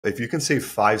If you can save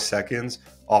 5 seconds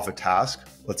off a task,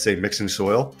 let's say mixing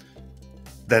soil,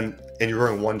 and you're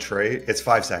growing one tray, it's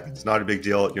 5 seconds. Not a big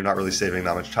deal. You're not really saving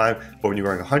that much time. But when you're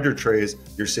growing 100 trays,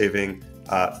 you're saving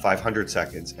 500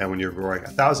 seconds. And when you're growing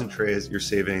 1,000 trays, you're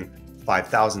saving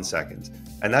 5,000 seconds.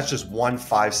 And that's just one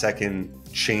 5-second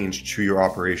change to your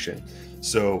operation.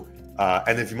 So,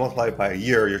 and if you multiply it by a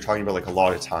year, you're talking about like a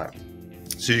lot of time.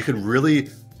 So you can really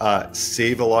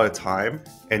save a lot of time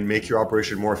and make your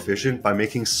operation more efficient by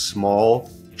making small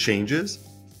changes.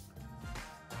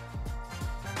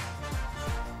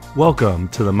 Welcome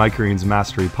to the Microgreens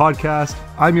Mastery Podcast.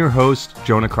 I'm your host,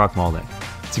 Jonah Krochmalnek.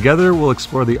 Together, we'll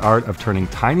explore the art of turning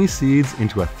tiny seeds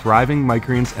into a thriving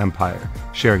microgreens empire,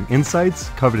 sharing insights,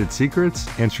 coveted secrets,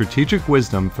 and strategic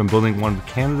wisdom from building one of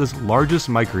Canada's largest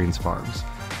microgreens farms.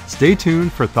 Stay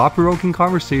tuned for thought-provoking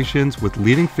conversations with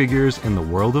leading figures in the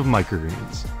world of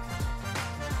microgreens.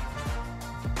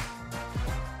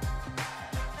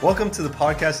 Welcome to the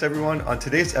podcast, everyone. On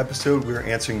today's episode, we're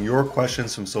answering your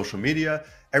questions from social media,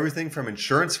 everything from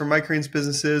insurance for microgreens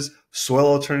businesses, soil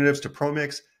alternatives to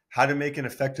ProMix, how to make an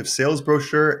effective sales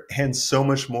brochure, and so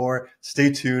much more.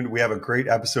 Stay tuned. We have a great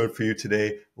episode for you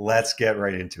today. Let's get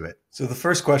right into it. So the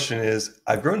first question is,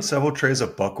 I've grown several trays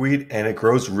of buckwheat and it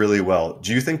grows really well.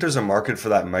 Do you think there's a market for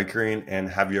that microgreen, and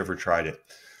have you ever tried it?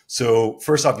 So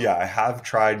first off, yeah, I have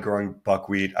tried growing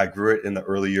buckwheat. I grew it in the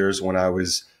early years when I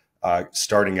was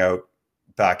starting out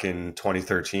back in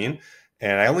 2013.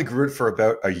 And I only grew it for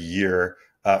about a year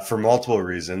for multiple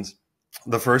reasons.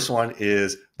 The first one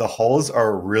is the hulls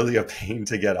are really a pain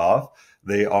to get off.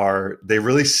 They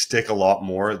really stick a lot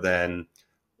more than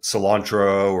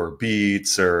cilantro or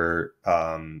beets or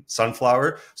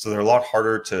sunflower. So they're a lot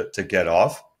harder to get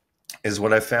off is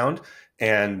what I found.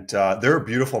 And they're a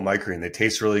beautiful microgreen. They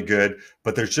taste really good,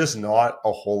 but there's just not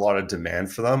a whole lot of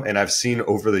demand for them. And I've seen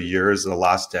over the years, the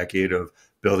last decade of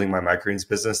building my microgreens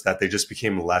business, that they just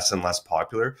became less and less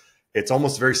popular. It's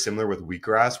almost very similar with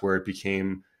wheatgrass, where it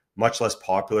became much less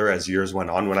popular as years went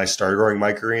on. When I started growing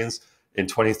microgreens in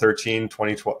 2013,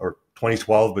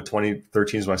 2012, but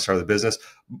 2013 is when I started the business,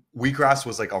 wheatgrass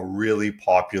was like a really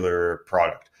popular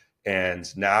product. And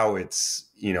now it's,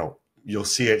 you'll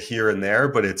see it here and there,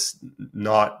 but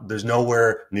there's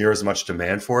nowhere near as much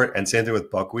demand for it. And same thing with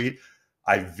buckwheat.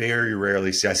 I very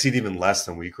rarely see it even less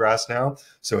than wheatgrass now.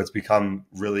 So it's become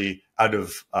really out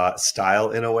of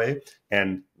style in a way.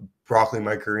 And broccoli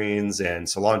microgreens and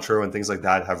cilantro and things like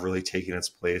that have really taken its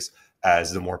place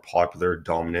as the more popular,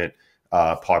 dominant,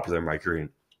 popular microgreen.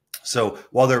 So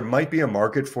while there might be a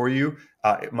market for you,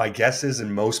 my guess is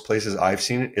in most places I've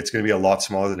seen it, it's going to be a lot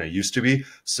smaller than it used to be.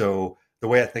 So the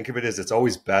way I think of it is it's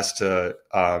always best to,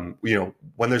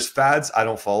 when there's fads, I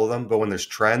don't follow them. But when there's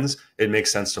trends, it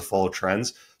makes sense to follow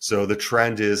trends. So the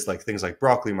trend is like things like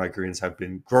broccoli microgreens have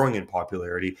been growing in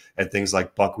popularity, and things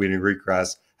like buckwheat and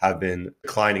wheatgrass have been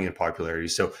declining in popularity.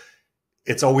 So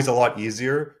it's always a lot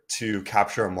easier to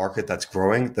capture a market that's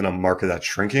growing than a market that's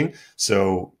shrinking.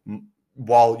 So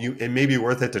while it may be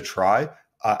worth it to try,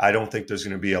 I don't think there's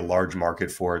going to be a large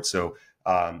market for it. So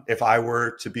if I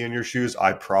were to be in your shoes,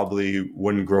 I probably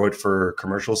wouldn't grow it for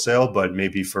commercial sale, but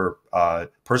maybe for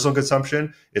personal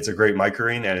consumption. It's a great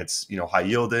microgreen, and it's high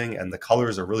yielding, and the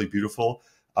colors are really beautiful.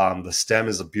 The stem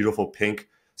is a beautiful pink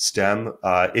stem.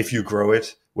 If you grow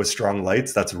it with strong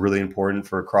lights, that's really important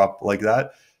for a crop like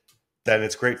that. Then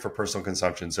it's great for personal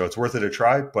consumption. So it's worth it to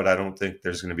try, but I don't think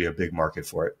there's going to be a big market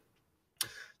for it.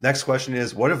 Next question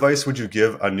is, what advice would you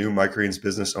give a new microgreens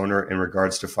business owner in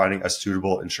regards to finding a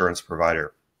suitable insurance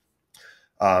provider?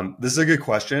 This is a good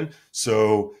question.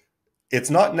 So it's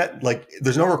not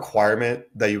there's no requirement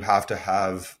that you have to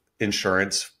have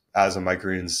insurance as a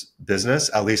microgreens business,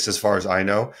 at least as far as I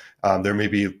know. There may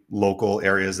be local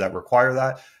areas that require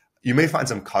that. You may find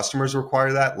some customers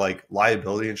require that. Like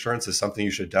liability insurance is something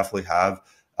you should definitely have,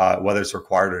 whether it's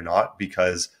required or not,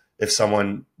 because if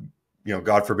someone,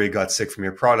 God forbid, got sick from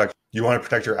your product, you want to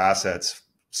protect your assets.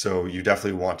 So you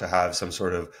definitely want to have some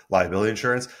sort of liability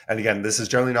insurance. And again, this is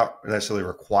generally not necessarily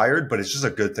required, but it's just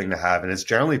a good thing to have. And it's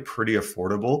generally pretty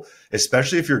affordable,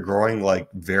 especially if you're growing like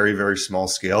very, very small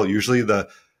scale. Usually the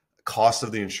cost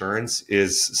of the insurance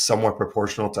is somewhat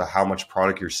proportional to how much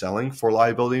product you're selling for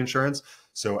liability insurance.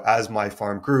 So as my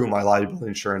farm grew, my liability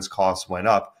insurance costs went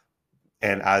up.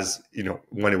 And as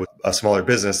when it was a smaller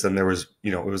business, then there was,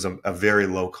 it was a very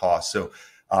low cost. So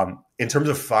in terms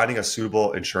of finding a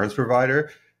suitable insurance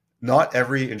provider, not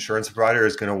every insurance provider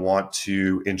is going to want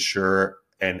to insure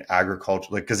an agriculture,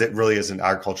 because it really is an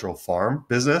agricultural farm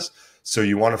business. So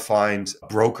you want to find a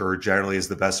broker generally is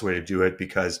the best way to do it,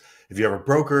 because if you have a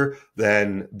broker,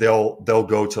 then they'll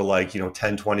go to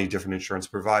 10, 20 different insurance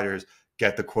providers,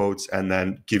 get the quotes, and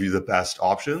then give you the best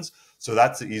options. So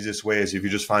that's the easiest way, is if you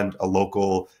just find a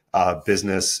local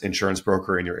business insurance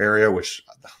broker in your area, which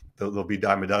there'll be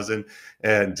dime a dozen,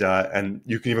 and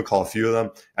you can even call a few of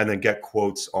them, and then get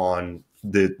quotes on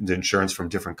the insurance from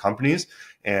different companies,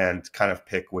 and kind of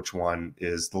pick which one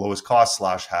is the lowest cost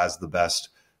 / has the best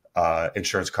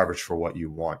insurance coverage for what you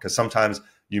want. Because sometimes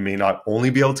you may not only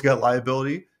be able to get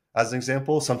liability, as an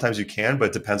example. Sometimes you can, but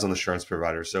it depends on the insurance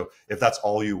provider. So if that's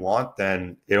all you want,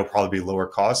 then it'll probably be lower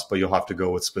cost, but you'll have to go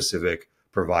with specific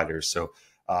providers. So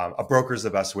a broker is the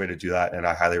best way to do that, and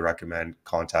I highly recommend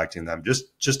contacting them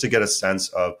just to get a sense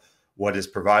of what is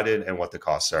provided and what the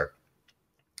costs are.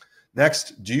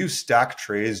 Next, do you stack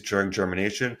trays during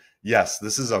germination? Yes,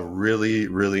 this is a really,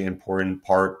 really important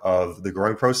part of the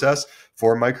growing process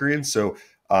for microgreens. So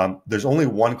there's only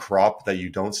one crop that you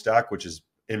don't stack, which is,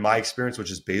 in my experience,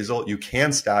 which is basil. You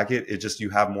can stack it. It just, you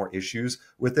have more issues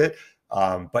with it.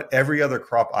 But every other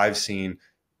crop I've seen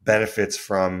benefits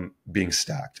from being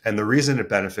stacked. And the reason it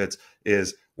benefits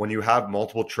is when you have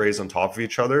multiple trays on top of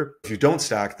each other, if you don't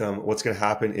stack them, what's going to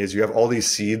happen is you have all these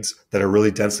seeds that are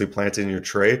really densely planted in your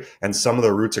tray, and some of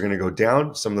the roots are going to go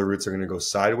down, some of the roots are going to go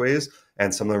sideways,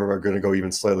 and some of them are going to go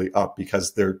even slightly up,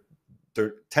 because their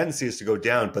tendency is to go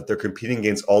down, but they're competing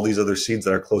against all these other seeds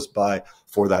that are close by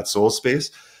for that soil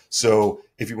space. So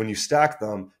when you stack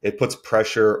them, it puts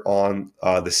pressure on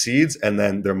the seeds, and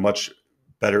then they're much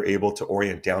better able to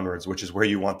orient downwards, which is where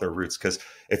you want their roots. Because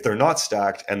if they're not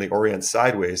stacked and they orient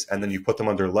sideways, and then you put them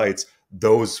under lights,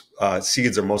 those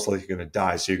seeds are most likely going to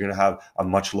die. So you're going to have a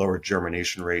much lower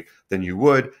germination rate than you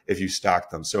would if you stack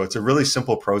them. So it's a really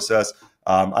simple process.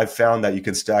 I've found that you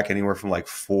can stack anywhere from like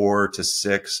 4 to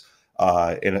 6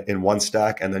 in one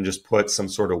stack, and then just put some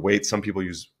sort of weight. Some people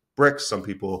use bricks, some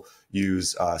people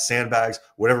use sandbags,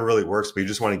 whatever really works, but you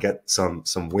just want to get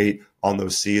some weight on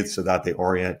those seeds so that they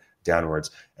orient downwards.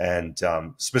 And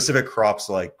specific crops,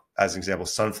 like, as an example,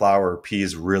 sunflower or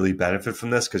peas really benefit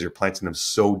from this, because you're planting them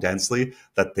so densely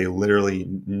that they literally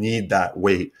need that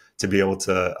weight to be able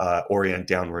to orient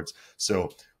downwards. So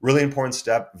really important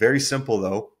step. Very simple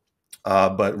though,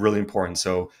 but really important.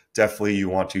 So definitely you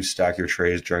want to stack your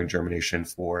trays during germination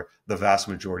for the vast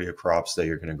majority of crops that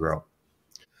you're going to grow.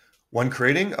 When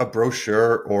creating a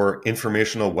brochure or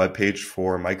informational webpage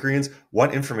for microgreens,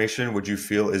 what information would you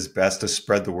feel is best to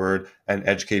spread the word and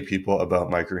educate people about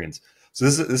microgreens? So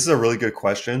this is a really good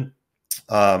question.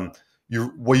 What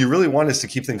you really want is to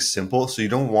keep things simple. So you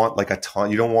don't want like a ton.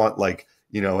 You don't want like,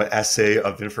 an essay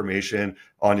of information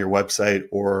on your website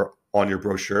or on your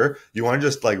brochure. You want to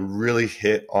just like really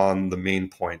hit on the main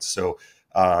points. So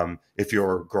if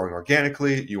you're growing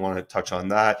organically, you want to touch on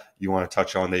that. You want to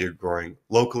touch on that you're growing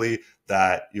locally,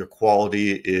 that your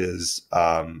quality is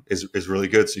really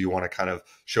good. So you want to kind of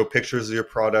show pictures of your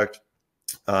product,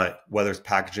 whether it's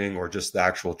packaging or just the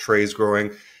actual trays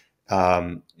growing.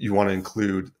 You want to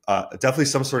include definitely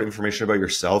some sort of information about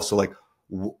yourself. So like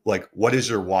what is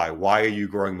your why? Why are you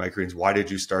growing microgreens? Why did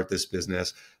you start this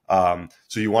business?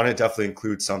 So you want to definitely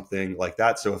include something like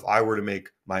that. So if I were to make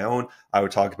my own, I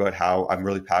would talk about how I'm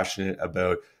really passionate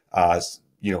about,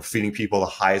 feeding people the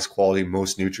highest quality,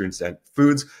 most nutrients and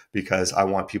foods, because I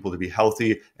want people to be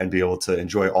healthy and be able to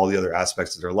enjoy all the other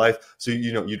aspects of their life. So,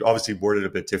 you'd obviously word it a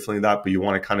bit differently than that, but you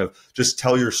want to kind of just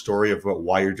tell your story about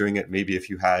why you're doing it. Maybe if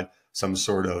you had some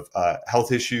sort of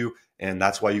health issue, and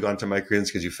that's why you got into microgreens,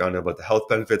 because you found out about the health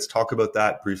benefits. Talk about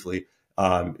that briefly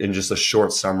in just a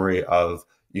short summary of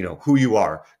who you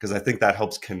are, because I think that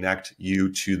helps connect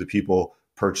you to the people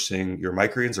purchasing your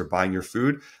microgreens or buying your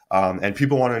food. And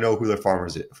people want to know who their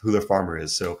farmer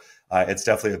is. So it's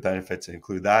definitely a benefit to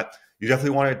include that. You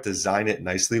definitely want to design it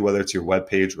nicely, whether it's your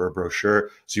webpage or a brochure.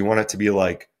 So you want it to be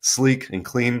like sleek and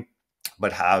clean,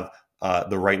 but have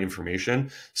the right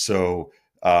information. So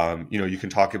you can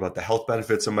talk about the health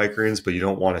benefits of microgreens, but you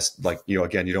don't want to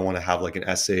you don't want to have like an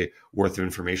essay worth of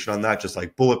information on that. Just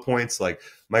like bullet points, like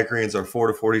microgreens are 4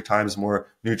 to 40 times more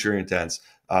nutrient dense.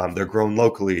 They're grown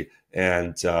locally,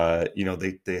 and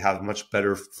they have a much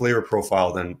better flavor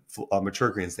profile than mature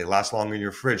greens. They last longer in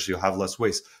your fridge, so you'll have less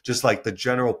waste. Just like the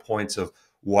general points of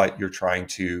what you're trying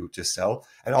to sell.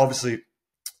 And obviously,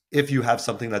 if you have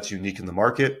something that's unique in the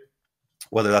market,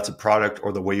 whether that's a product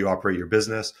or the way you operate your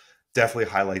business,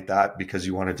 definitely highlight that, because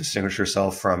you want to distinguish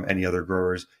yourself from any other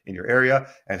growers in your area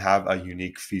and have a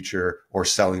unique feature or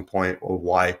selling point, or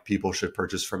why people should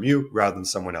purchase from you rather than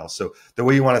someone else. So the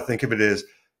way you want to think of it is,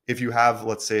 if you have,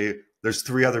 let's say there's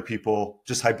 3 other people,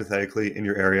 just hypothetically, in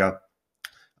your area,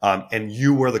 and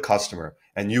you were the customer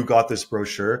and you got this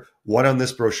brochure, what on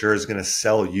this brochure is going to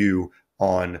sell you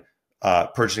on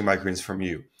purchasing microgreens from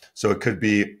you. So it could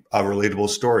be a relatable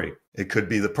story. It could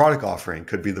be the product offering,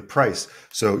 could be the price.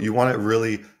 So you want to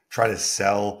really try to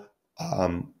sell,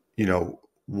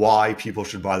 why people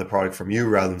should buy the product from you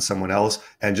rather than someone else,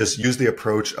 and just use the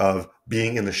approach of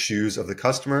being in the shoes of the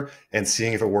customer and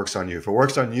seeing if it works on you. If it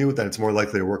works on you, then it's more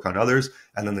likely to work on others.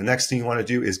 And then the next thing you want to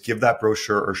do is give that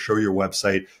brochure or show your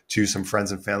website to some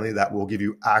friends and family that will give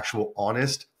you actual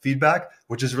honest feedback,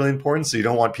 which is really important. So you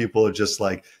don't want people to just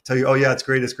like tell you, oh yeah, it's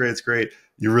great, it's great, it's great.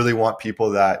 You really want people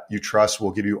that you trust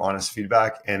will give you honest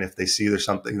feedback. And if they see there's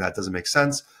something that doesn't make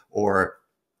sense or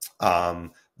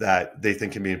that they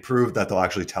think can be improved, that they'll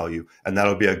actually tell you. And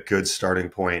that'll be a good starting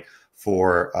point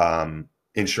for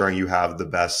ensuring you have the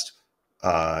best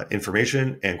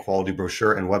information and quality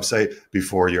brochure and website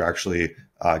before you're actually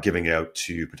giving it out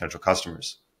to potential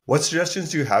customers. What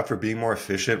suggestions do you have for being more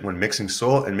efficient when mixing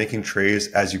soil and making trays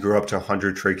as you grow up to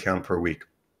 100 tray count per week?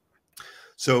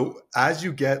 So as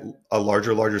you get a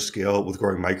larger scale with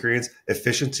growing microgreens,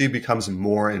 efficiency becomes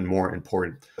more and more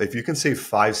important. If you can save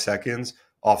 5 seconds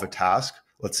off a task,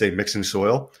 let's say mixing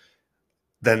soil,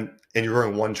 then and you're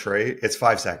growing 1 tray, it's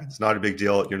 5 seconds. Not a big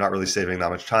deal. You're not really saving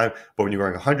that much time. But when you're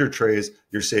growing 100 trays,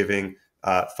 you're saving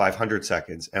 500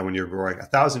 seconds. And when you're growing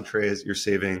 1,000 trays, you're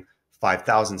saving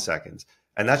 5,000 seconds.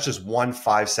 And that's just 1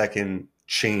 5-second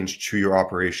change to your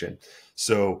operation.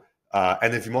 So,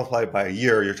 and if you multiply it by a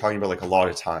year, you're talking about like a lot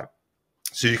of time.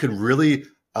 So you can really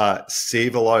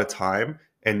save a lot of time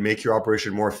and make your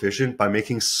operation more efficient by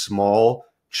making small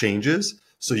changes.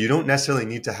 So you don't necessarily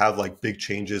need to have like big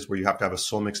changes where you have to have a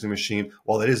soil mixing machine.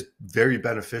 While that is very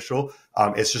beneficial,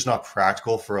 it's just not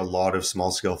practical for a lot of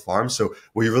small scale farms. So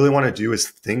what you really want to do is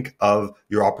think of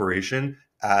your operation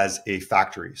as a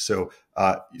factory. So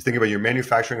you think about you're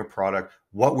manufacturing a product.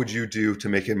 What would you do to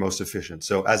make it most efficient?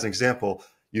 So as an example,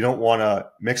 you don't want to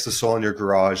mix the soil in your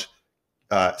garage,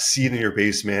 seed in your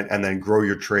basement, and then grow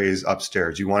your trays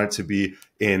upstairs. You want it to be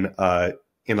in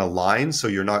a line, so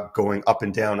you're not going up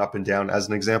and down, as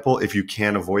an example, if you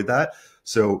can avoid that.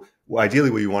 So ideally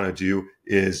what you want to do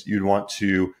is you'd want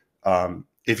to,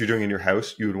 if you're doing it in your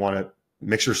house, you would want to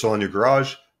mix your soil in your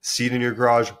garage, seed in your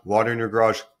garage, water in your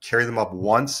garage, carry them up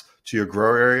once to your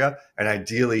grower area, and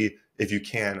ideally, if you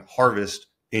can, harvest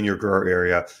in your grower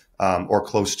area or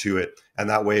close to it. And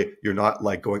that way you're not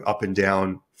like going up and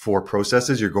down for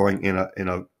processes, you're going in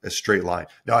a straight line.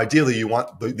 Now, ideally, you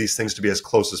want these things to be as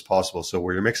close as possible. So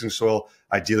where you're mixing soil,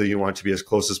 ideally, you want it to be as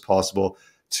close as possible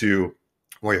to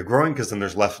where you're growing, because then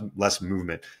there's less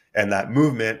movement. And that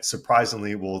movement,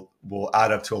 surprisingly, will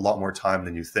add up to a lot more time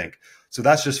than you think. So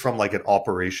that's just from like an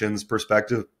operations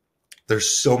perspective. There's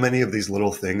so many of these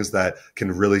little things that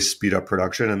can really speed up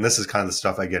production. And this is kind of the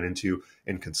stuff I get into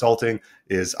in consulting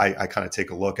is I kind of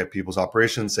take a look at people's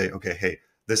operations, say, okay, hey,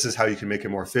 this is how you can make it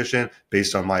more efficient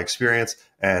based on my experience.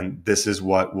 And this is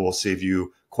what will save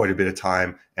you quite a bit of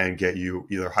time and get you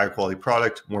either higher quality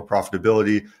product, more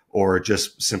profitability, or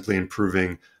just simply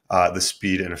improving the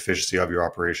speed and efficiency of your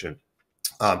operation.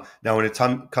 Now, when it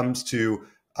comes to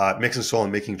mixing soil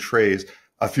and making trays,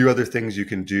 a few other things you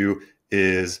can do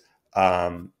is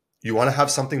you want to have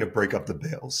something to break up the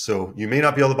bales. So you may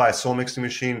not be able to buy a soil mixing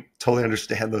machine. Totally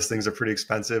understand those things are pretty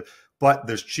expensive, but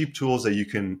there's cheap tools that you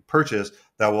can purchase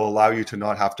that will allow you to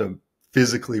not have to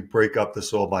physically break up the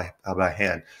soil by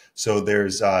hand. So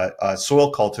there's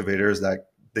soil cultivators that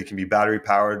they can be battery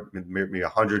powered, maybe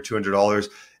 $100, $200,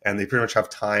 and they pretty much have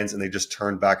tines and they just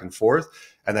turn back and forth.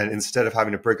 And then instead of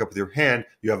having to break up with your hand,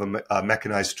 you have a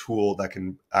mechanized tool that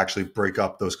can actually break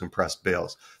up those compressed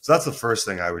bales. So that's the first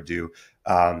thing I would do.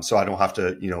 So I don't have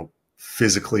to,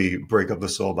 physically break up the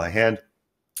soil by hand.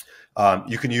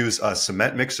 You can use a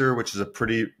cement mixer, which is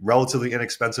a relatively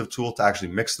inexpensive tool to actually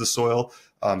mix the soil.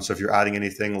 So if you're adding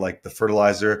anything like the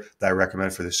fertilizer that I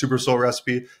recommend for the super soil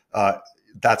recipe,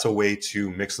 that's a way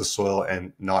to mix the soil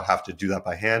and not have to do that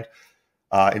by hand.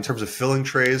 In terms of filling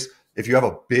trays, if you have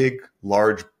a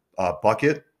large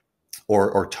bucket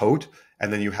or tote,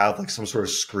 and then you have like some sort of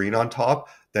screen on top,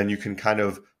 then you can kind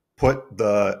of put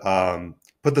the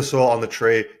soil on the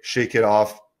tray, shake it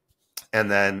off,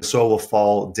 and then soil will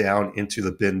fall down into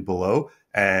the bin below.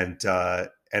 And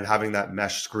having that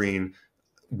mesh screen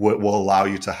will allow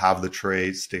you to have the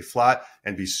tray stay flat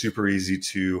and be super easy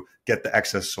to get the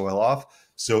excess soil off.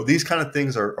 So these kind of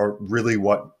things are really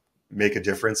what make a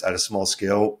difference at a small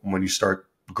scale when you start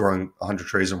growing 100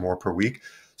 trays or more per week.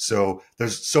 So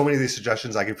there's so many of these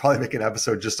suggestions. I could probably make an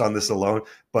episode just on this alone,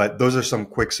 but those are some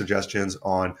quick suggestions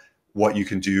on what you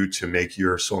can do to make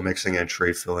your soil mixing and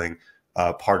tray filling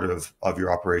part of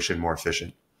your operation more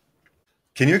efficient.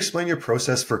 Can you explain your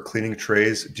process for cleaning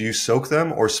trays? Do you soak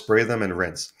them or spray them and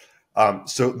rinse?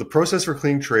 So the process for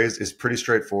cleaning trays is pretty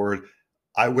straightforward.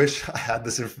 I wish I had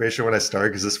this information when I started,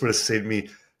 because this would have saved me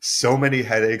so many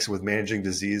headaches with managing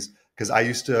disease. Because I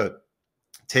used to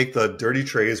take the dirty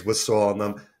trays with soil on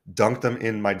them, dunk them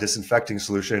in my disinfecting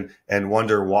solution, and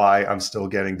wonder why I'm still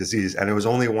getting disease. And it was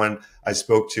only when I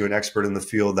spoke to an expert in the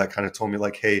field that kind of told me,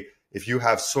 like, hey, if you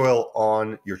have soil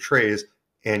on your trays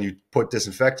and you put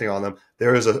disinfecting on them,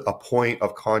 there is a point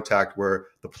of contact where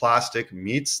the plastic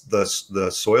meets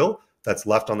the soil that's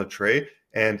left on the tray.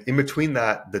 And in between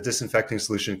that, the disinfecting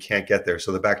solution can't get there.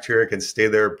 So the bacteria can stay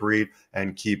there, breed,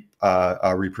 and keep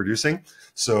reproducing.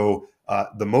 So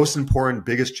the most important,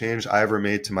 biggest change I ever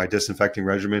made to my disinfecting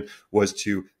regimen was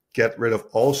to get rid of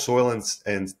all soil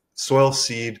and soil,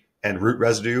 seed, and root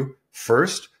residue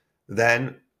first,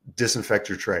 then disinfect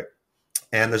your tray.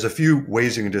 And there's a few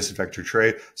ways you can disinfect your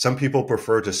tray. Some people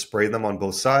prefer to spray them on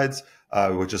both sides,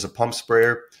 which is a pump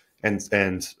sprayer. And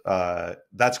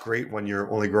that's great when you're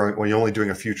only doing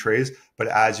a few trays. But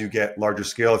as you get larger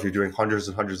scale, if you're doing hundreds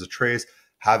and hundreds of trays,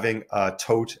 having a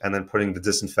tote and then putting the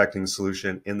disinfecting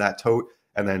solution in that tote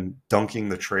and then dunking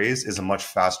the trays is a much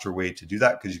faster way to do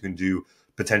that, because you can do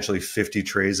potentially 50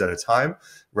 trays at a time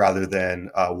rather than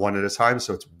one at a time.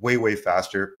 So it's way, way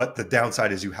faster. But the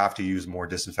downside is you have to use more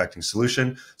disinfecting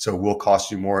solution. So it will cost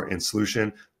you more in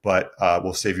solution, but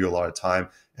will save you a lot of time.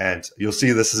 And you'll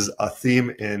see this is a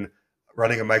theme in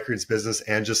running a microgreens business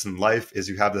and just in life, is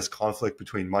you have this conflict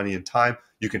between money and time.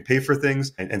 You can pay for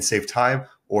things and save time,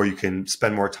 or you can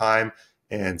spend more time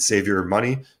and save your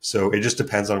money. So it just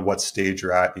depends on what stage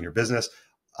you're at in your business.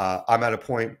 I'm at a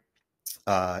point,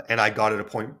 and I got at a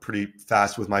point pretty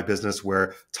fast with my business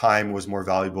where time was more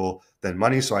valuable than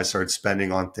money. So I started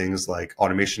spending on things like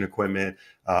automation equipment,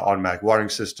 automatic watering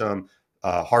system,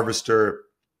 harvester,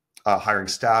 hiring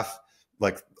staff,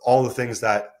 like all the things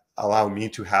that allow me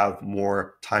to have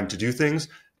more time to do things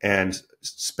and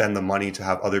spend the money to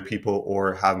have other people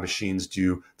or have machines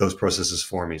do those processes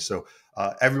for me. So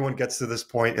everyone gets to this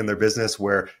point in their business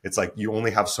where it's like you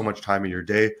only have so much time in your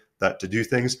day to do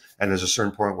things. And there's a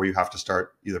certain point where you have to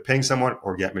start either paying someone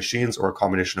or get machines or a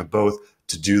combination of both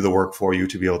to do the work for you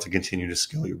to be able to continue to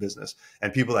scale your business.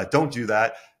 And people that don't do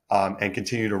that and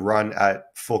continue to run at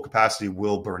full capacity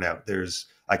will burn out.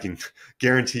 I can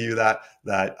guarantee you that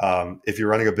if you're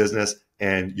running a business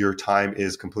and your time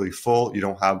is completely full, you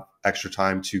don't have extra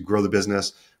time to grow the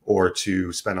business or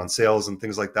to spend on sales and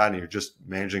things like that, and you're just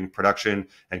managing production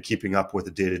and keeping up with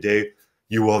the day-to-day,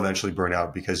 you will eventually burn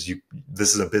out, because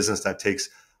this is a business that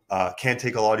can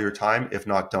take a lot of your time if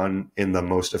not done in the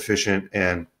most efficient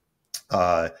and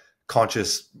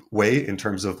conscious way in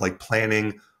terms of like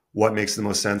planning what makes the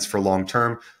most sense for long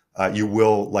term. You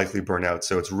will likely burn out.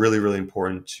 So it's really, really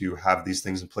important to have these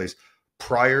things in place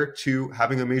prior to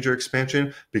having a major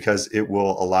expansion, because it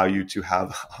will allow you to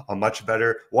have a much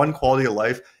better, one, quality of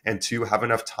life, and two, have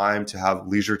enough time to have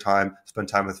leisure time, spend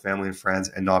time with family and friends,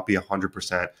 and not be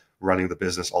 100% running the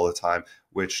business all the time,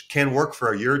 which can work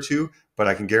for a year or two. But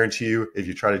I can guarantee you, if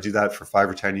you try to do that for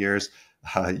 5 or 10 years,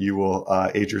 you will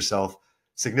age yourself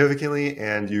significantly,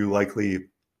 and you likely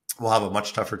will have a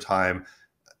much tougher time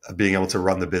being able to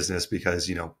run the business, because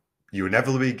you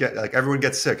inevitably get, like, everyone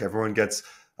gets sick, everyone gets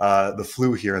the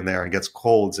flu here and there and gets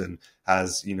colds and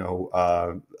has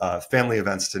family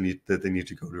events that they need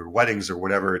to go to, or weddings or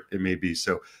whatever it may be.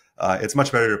 So it's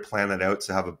much better to plan that out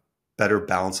to have a better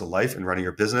balance of life in running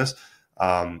your business.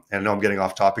 And I know I'm getting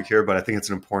off topic here, but I think it's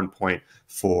an important point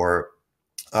for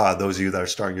those of you that are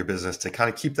starting your business to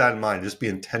kind of keep that in mind. Just be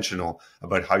intentional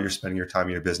about how you're spending your time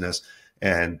in your business,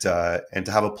 and to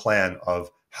have a plan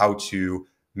of how to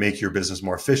make your business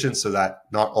more efficient, so that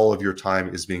not all of your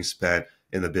time is being spent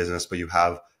in the business, but you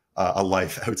have a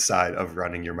life outside of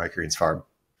running your microgreens farm.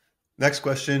 Next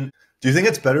question. Do you think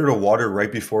it's better to water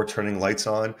right before turning lights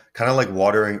on, kind of like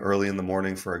watering early in the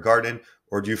morning for a garden,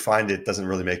 or do you find it doesn't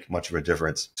really make much of a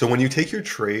difference? So when you take your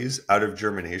trays out of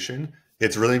germination,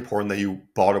 it's really important that you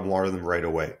bottom water them right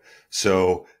away.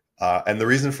 So, and the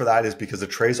reason for that is because the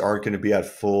trays aren't going to be at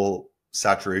full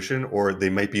saturation, or they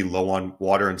might be low on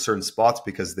water in certain spots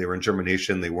because they were in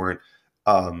germination, they weren't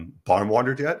bottom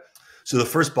watered yet. So the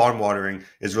first bottom watering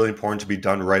is really important to be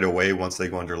done right away once they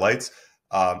go under lights.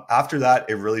 After that,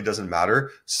 it really doesn't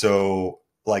matter. So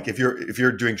like if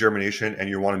you're doing germination and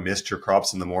you want to mist your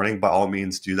crops in the morning, by all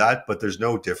means do that, but there's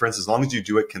no difference. As long as you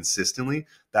do it consistently,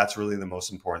 that's really the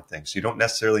most important thing. So you don't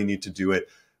necessarily need to do it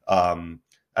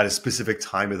at a specific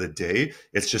time of the day.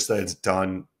 It's just that it's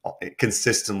done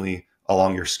consistently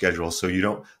along your schedule. So you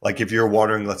don't, like if you're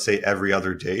watering, let's say every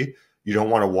other day, you don't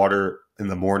want to water in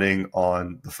the morning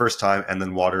on the first time and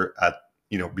then water at,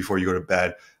 before you go to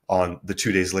bed on the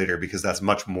 2 days later, because that's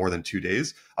much more than 2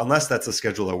 days, unless that's a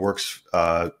schedule that works.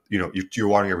 You're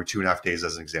watering every 2.5 days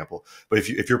as an example. But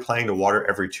if you're planning to water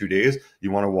every 2 days,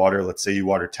 you want to water, let's say you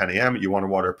water 10 a.m., you want to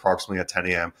water approximately at 10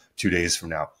 a.m. 2 days from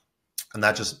now. And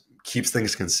that just keeps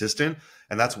things consistent.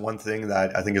 And that's one thing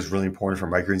that I think is really important for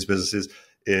microgreens businesses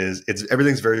is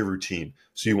everything's very routine.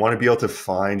 So you want to be able to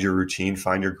find your routine,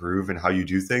 find your groove and how you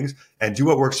do things, and do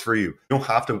what works for you. You don't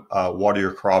have to water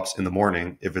your crops in the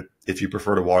morning if you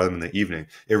prefer to water them in the evening.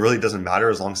 It really doesn't matter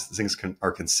as long as things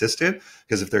are consistent,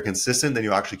 because if they're consistent, then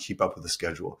you actually keep up with the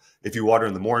schedule. If you water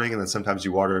in the morning and then sometimes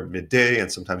you water at midday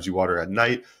and sometimes you water at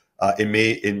night, it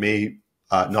may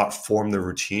not form the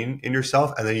routine in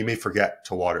yourself, and then you may forget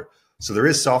to water. So there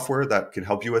is software that can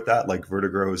help you with that, like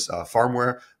Vertigro's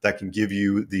Farmware, that can give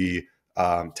you the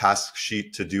task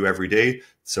sheet to do every day.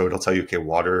 So it'll tell you, okay,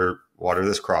 water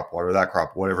this crop, water that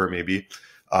crop, whatever it may be.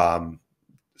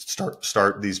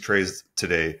 Start these trays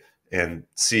today and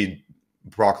seed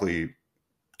broccoli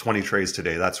 20 trays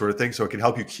today, that sort of thing. So it can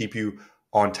help you keep you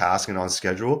on task and on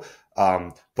schedule.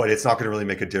 But it's not going to really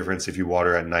make a difference if you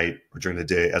water at night or during the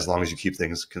day, as long as you keep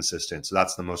things consistent. So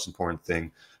that's the most important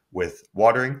thing with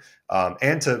watering,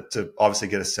 and to obviously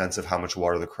get a sense of how much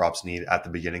water the crops need at the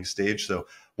beginning stage. So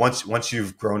once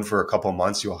you've grown for a couple of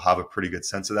months, you'll have a pretty good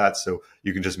sense of that. So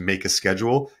you can just make a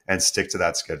schedule and stick to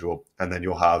that schedule, and then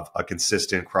you'll have a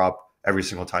consistent crop every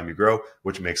single time you grow,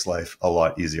 which makes life a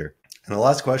lot easier. And the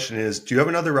last question is, do you have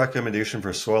another recommendation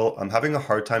for soil? I'm having a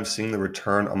hard time seeing the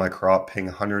return on my crop paying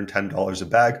 $110 a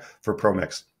bag for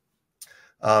ProMix.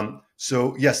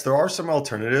 So yes, there are some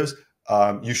alternatives.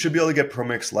 You should be able to get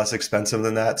ProMix less expensive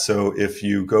than that. So if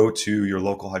you go to your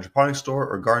local hydroponic store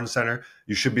or garden center,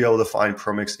 you should be able to find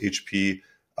ProMix HP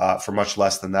for much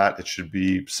less than that. It should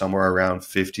be somewhere around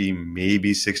 $50,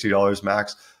 maybe $60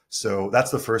 max. So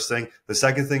that's the first thing. The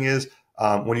second thing is,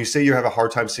 when you say you have a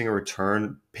hard time seeing a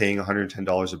return paying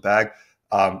 $110 a bag,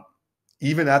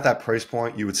 even at that price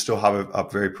point, you would still have a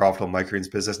very profitable microgreens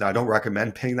business. Now, I don't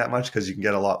recommend paying that much because you can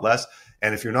get a lot less.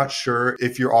 And if you're not sure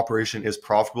if your operation is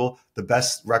profitable, the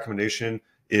best recommendation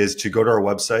is to go to our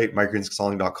website,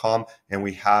 microgreensconsulting.com, and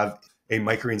we have a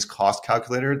microgreens cost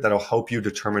calculator that'll help you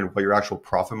determine what your actual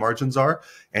profit margins are.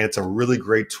 And it's a really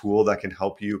great tool that can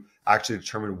help you actually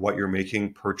determine what you're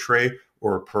making per tray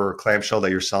or per clamshell that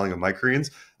you're selling of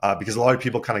microgreens. Because a lot of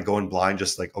people kind of go in blind,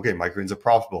 just like, okay, microgreens are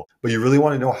profitable. But you really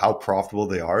want to know how profitable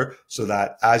they are, so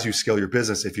that as you scale your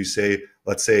business, if you say,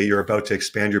 let's say you're about to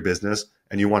expand your business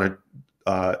and you want to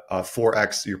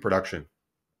 4x your production.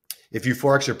 If you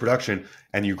 4x your production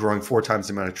and you're growing 4 times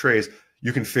the amount of trays,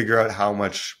 you can figure out how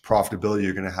much profitability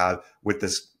you're going to have with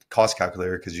this cost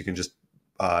calculator, because you can just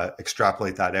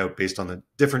extrapolate that out based on the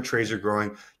different trays you're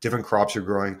growing, different crops you're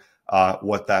growing,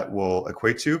 what that will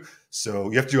equate to. So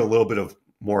you have to do a little bit of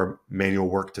more manual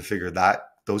work to figure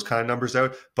those kind of numbers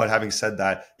out. But having said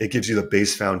that, it gives you the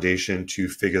base foundation to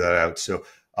figure that out. So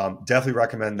definitely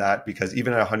recommend that, because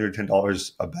even at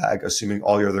 $110 a bag, assuming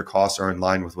all your other costs are in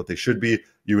line with what they should be,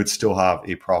 you would still have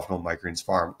a profitable microgreens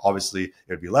farm. Obviously, it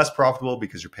would be less profitable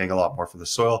because you're paying a lot more for the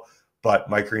soil, but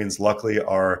microgreens luckily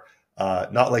are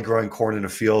not like growing corn in a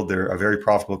field. They're a very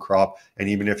profitable crop. And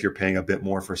even if you're paying a bit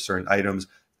more for certain items,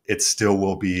 it still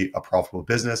will be a profitable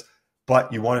business.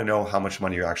 But you want to know how much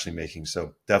money you're actually making.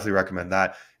 So definitely recommend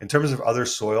that. In terms of other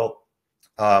soil,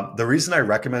 the reason I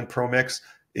recommend ProMix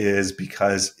is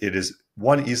because it is,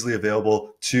 1, easily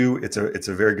available, 2, it's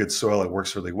a very good soil. It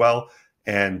works really well.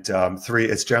 And 3,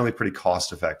 it's generally pretty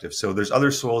cost effective. So there's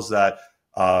other soils that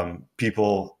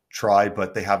people try,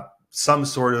 but they have some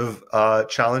sort of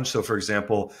challenge. So for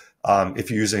example, if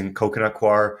you're using coconut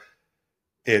coir,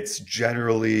 it's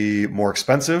generally more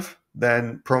expensive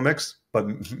than ProMix, but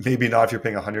maybe not if you're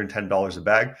paying $110 a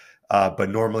bag. But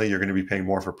normally you're going to be paying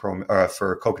more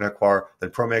for coconut coir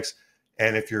than ProMix.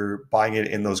 And if you're buying it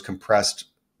in those compressed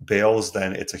bales,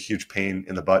 then it's a huge pain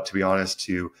in the butt, to be honest,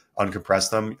 to uncompress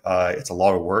them. It's a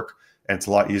lot of work, and it's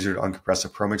a lot easier to uncompress a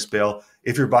ProMix bale.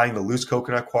 If you're buying the loose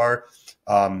coconut coir,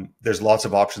 there's lots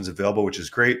of options available, which is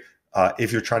great.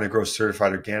 If you're trying to grow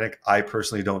certified organic, I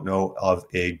personally don't know of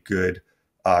a good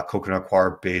coconut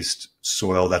coir based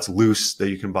soil that's loose that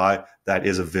you can buy that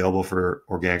is available for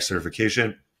organic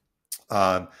certification.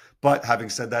 But having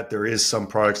said that, there is some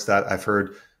products that I've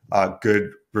heard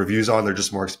good reviews on. They're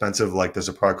just more expensive. Like there's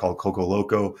a product called Coco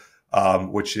Loco,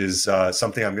 which is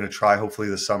something I'm going to try hopefully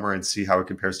this summer and see how it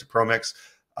compares to ProMix.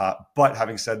 But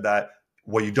having said that,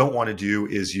 what you don't want to do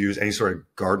is use any sort of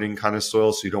gardening kind of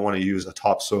soil. So you don't want to use a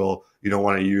topsoil. You don't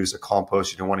want to use a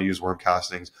compost. You don't want to use worm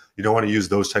castings. You don't want to use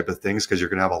those type of things, because you're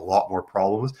going to have a lot more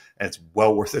problems. And it's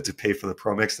well worth it to pay for the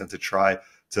ProMix than to try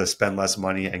to spend less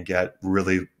money and get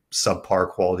really subpar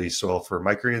quality soil for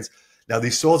microgreens. Now,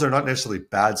 these soils are not necessarily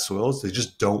bad soils. They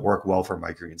just don't work well for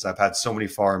microgreens. I've had so many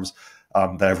farms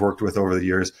that I've worked with over the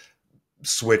years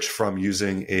switch from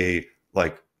using a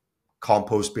like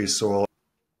compost-based soil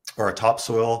or a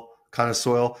topsoil kind of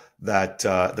soil that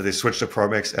they switch to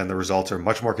ProMix, and the results are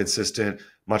much more consistent,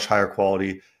 much higher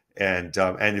quality. And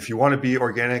if you want to be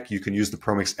organic, you can use the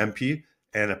ProMix MP.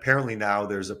 And apparently now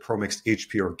there's a ProMix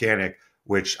HP Organic,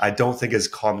 which I don't think is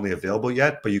commonly available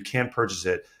yet, but you can purchase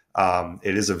it.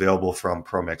 It is available from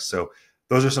ProMix. So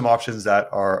those are some options that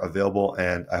are available,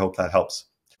 and I hope that helps.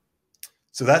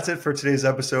 So that's it for today's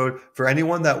episode. For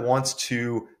anyone that wants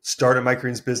to start a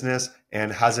microgreens business and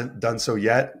hasn't done so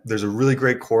yet, there's a really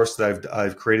great course that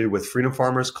I've created with Freedom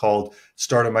Farmers called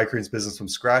Start a Microgreens Business from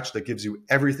Scratch that gives you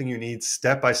everything you need,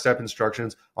 step-by-step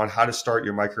instructions on how to start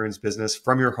your microgreens business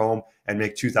from your home and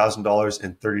make $2,000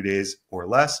 in 30 days or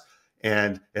less.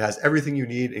 And it has everything you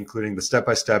need, including the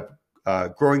step-by-step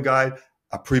growing guide,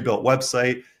 a pre-built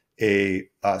website, a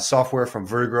software from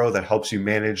Vertigrow that helps you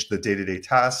manage the day-to-day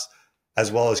tasks, as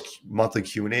well as monthly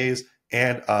Q&As,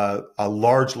 and a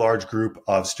large group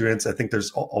of students. I think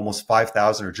there's almost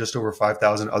 5,000 or just over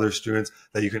 5,000 other students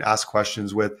that you can ask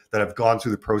questions with that have gone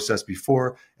through the process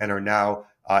before and are now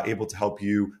able to help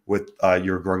you with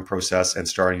your growing process and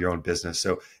starting your own business.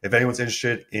 So if anyone's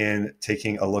interested in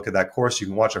taking a look at that course, you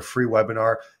can watch a free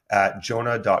webinar at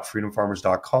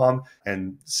jonah.freedomfarmers.com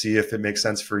and see if it makes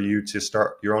sense for you to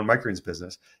start your own microgreens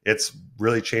business. It's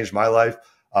really changed my life.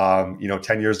 10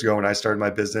 years ago when I started my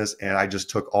business, and I just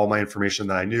took all my information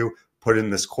that I knew, put it in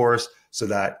this course so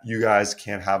that you guys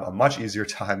can have a much easier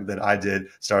time than I did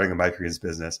starting a microgreens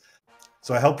business.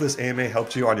 So I hope this AMA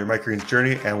helped you on your microgreens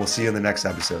journey, and we'll see you in the next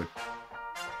episode.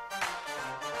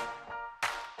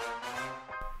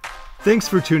 Thanks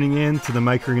for tuning in to the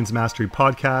Microgreens Mastery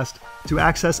Podcast. To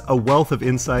access a wealth of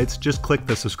insights, just click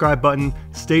the subscribe button,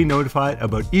 stay notified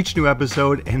about each new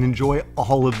episode, and enjoy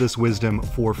all of this wisdom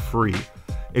for free.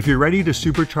 If you're ready to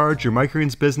supercharge your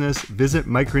microgreens business, visit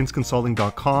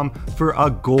microgreensconsulting.com for a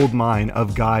gold mine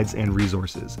of guides and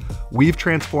resources. We've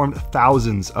transformed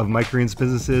thousands of microgreens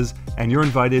businesses, and you're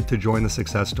invited to join the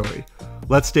success story.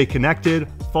 Let's stay connected.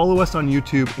 Follow us on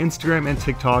YouTube, Instagram, and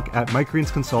TikTok at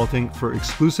Microgreens Consulting for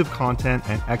exclusive content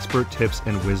and expert tips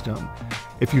and wisdom.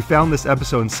 If you found this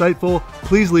episode insightful,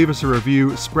 please leave us a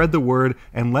review, spread the word,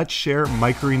 and let's share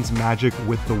microgreens magic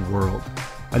with the world.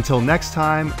 Until next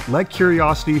time, let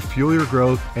curiosity fuel your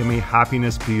growth, and may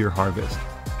happiness be your harvest.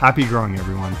 Happy growing,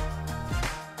 everyone.